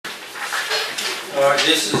All right,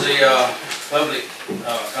 this is the public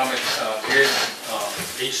comment period.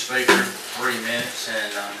 Each speaker 3 minutes,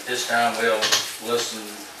 and at this time we'll listen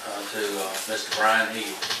to Mr. Brian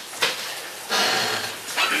Hill.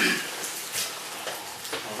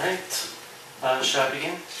 All right. Shall I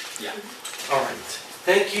begin? Yeah. All right.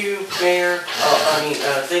 Thank you, Mayor.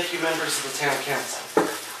 Thank you, members of the Town Council.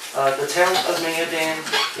 The Town of Mayodan,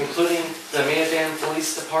 including the Mayodan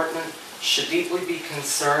Police Department, should deeply be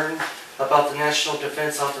concerned about the National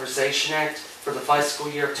Defense Authorization Act for the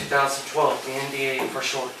fiscal year of 2012, the NDAA for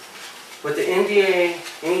short. With the NDAA,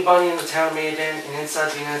 anybody in the Town of Mayodan and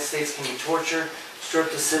inside the United States can be tortured,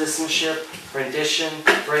 stripped of citizenship, rendition,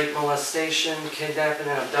 rape, molestation, kidnapping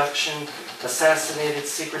and abduction, assassinated,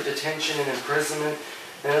 secret detention and imprisonment,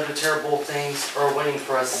 and other terrible things are waiting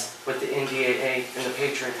for us with the NDAA and the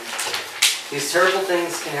Patriot Act. These terrible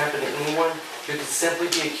things can happen to anyone who could simply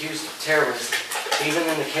be accused of terrorism, even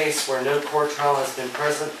in the case where no court trial has been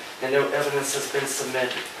present and no evidence has been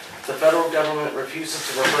submitted. The federal government refuses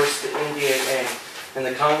to reverse the NDAA, and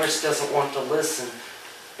the Congress doesn't want to listen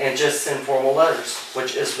and just send formal letters,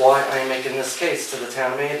 which is why I am making this case to the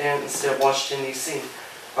Town of Mayodan instead of Washington, D.C.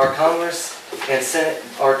 Our Congress and Senate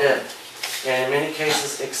are dead, and in many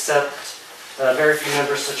cases except very few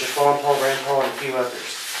members such as Ron Paul, Rand Paul, and a few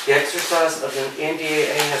others. The exercise of the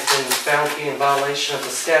NDAA has been found to be in violation of the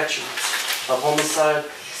statutes of homicide,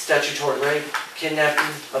 statutory rape,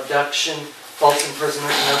 kidnapping, abduction, false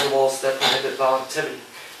imprisonment, and other laws that prohibit violent activity.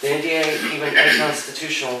 The NDAA the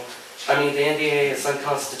NDAA is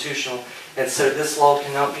unconstitutional, and so this law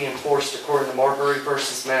cannot be enforced according to Marbury v.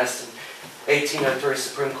 Madison, 1803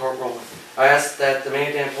 Supreme Court ruling. I ask that the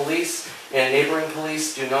Mayodan Police and neighboring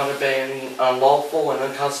police do not obey any unlawful and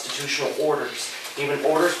unconstitutional orders, even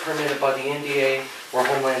orders permitted by the NDAA or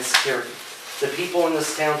Homeland Security. The people in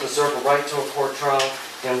this town deserve a right to a court trial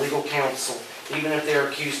and legal counsel, even if they are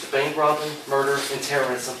accused of bank robbing, murder, and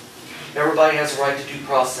terrorism. Everybody has a right to due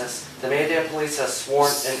process. The Mayodan Police has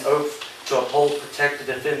sworn an oath to uphold, protect, and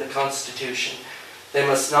defend the Constitution. They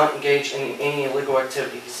must not engage in any illegal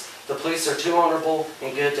activities. The police are too honorable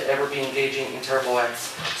and good to ever be engaging in terrible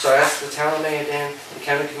acts. So I ask the Town of Mayodan, the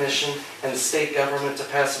County Commission, and the state government to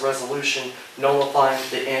pass a resolution nullifying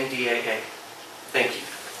the NDAA. Thank you.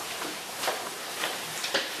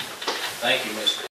 Thank you, Mr.